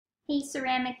Hey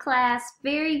ceramic class,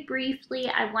 very briefly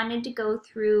I wanted to go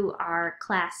through our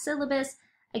class syllabus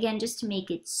again just to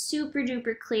make it super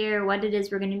duper clear what it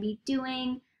is we're going to be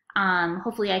doing.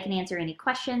 Hopefully I can answer any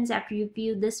questions after you've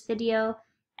viewed this video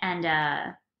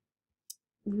and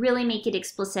really make it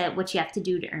explicit what you have to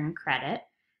do to earn credit.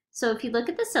 So if you look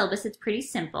at the syllabus, it's pretty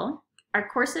simple. Our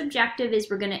course objective is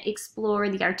we're going to explore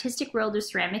the artistic world of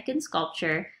ceramic and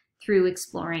sculpture through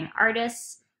exploring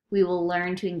artists. We will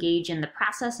learn to engage in the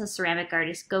process a ceramic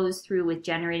artist goes through with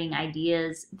generating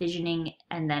ideas, visioning,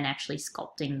 and then actually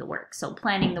sculpting the work. So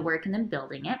planning the work and then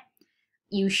building it.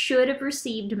 You should have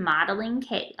received modeling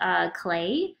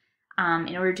clay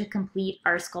in order to complete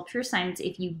our sculpture assignments.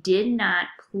 If you did not,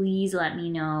 please let me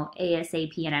know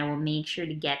ASAP and I will make sure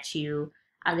to get you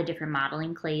the different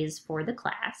modeling clays for the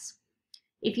class.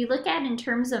 If you look at in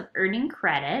terms of earning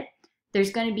credit,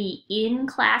 there's going to be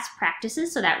in-class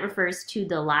practices, so that refers to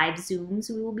the live Zooms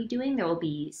we will be doing. There will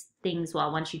be things I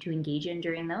want you to engage in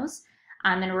during those.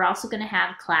 And we're also going to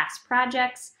have class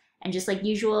projects, and just like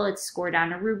usual, it's scored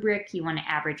on a rubric. You want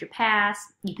to average or pass.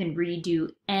 You can redo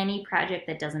any project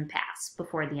that doesn't pass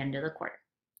before the end of the quarter.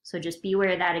 So just be aware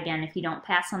of that. Again, if you don't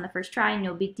pass on the first try,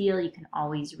 no big deal. You can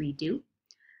always redo.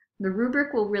 The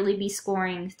rubric will really be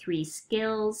scoring 3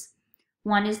 skills.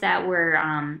 One is that we're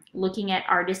looking at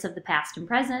artists of the past and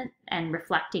present and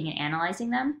reflecting and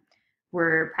analyzing them.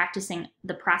 We're practicing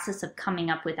the process of coming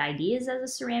up with ideas as a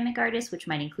ceramic artist, which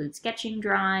might include sketching,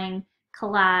 drawing,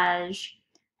 collage.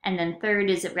 And then third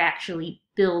is that we're actually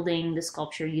building the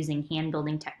sculpture using hand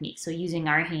building techniques, so using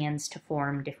our hands to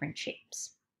form different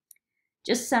shapes.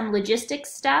 Just some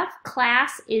logistics stuff.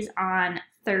 Class is on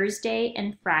Thursday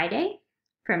and Friday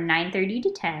from 9:30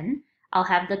 to 10. I'll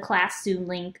have the class Zoom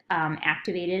link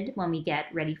activated when we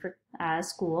get ready for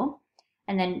school.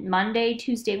 And then Monday,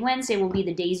 Tuesday, Wednesday will be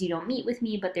the days you don't meet with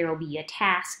me, but there will be a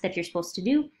task that you're supposed to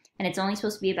do, and it's only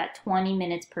supposed to be about 20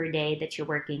 minutes per day that you're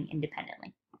working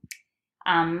independently.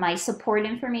 My support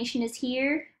information is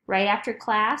here right after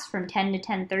class from 10 to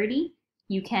 10:30.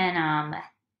 You can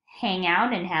hang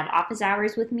out and have office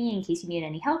hours with me in case you need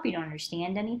any help, you don't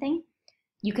understand anything.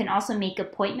 You can also make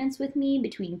appointments with me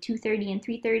between 2:30 and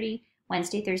 3:30.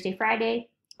 Wednesday, Thursday, Friday.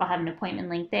 I'll have an appointment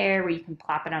link there where you can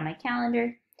plop it on my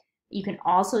calendar. You can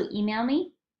also email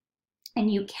me,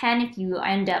 and you can, if you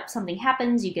end up, something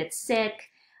happens, you get sick,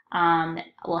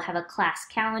 we'll have a class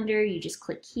calendar. You just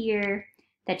click here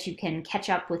that you can catch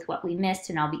up with what we missed,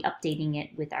 and I'll be updating it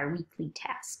with our weekly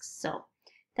tasks. So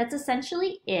that's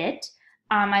essentially it.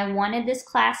 I wanted this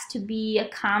class to be a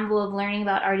combo of learning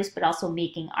about artists but also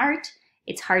making art.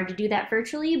 It's hard to do that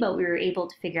virtually, but we were able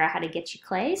to figure out how to get you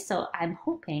clay, so I'm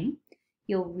hoping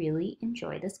you'll really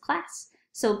enjoy this class.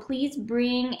 So please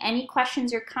bring any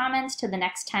questions or comments to the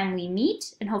next time we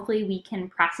meet, and hopefully we can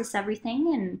process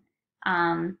everything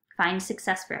and find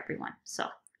success for everyone. So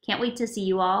can't wait to see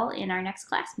you all in our next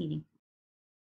class meeting.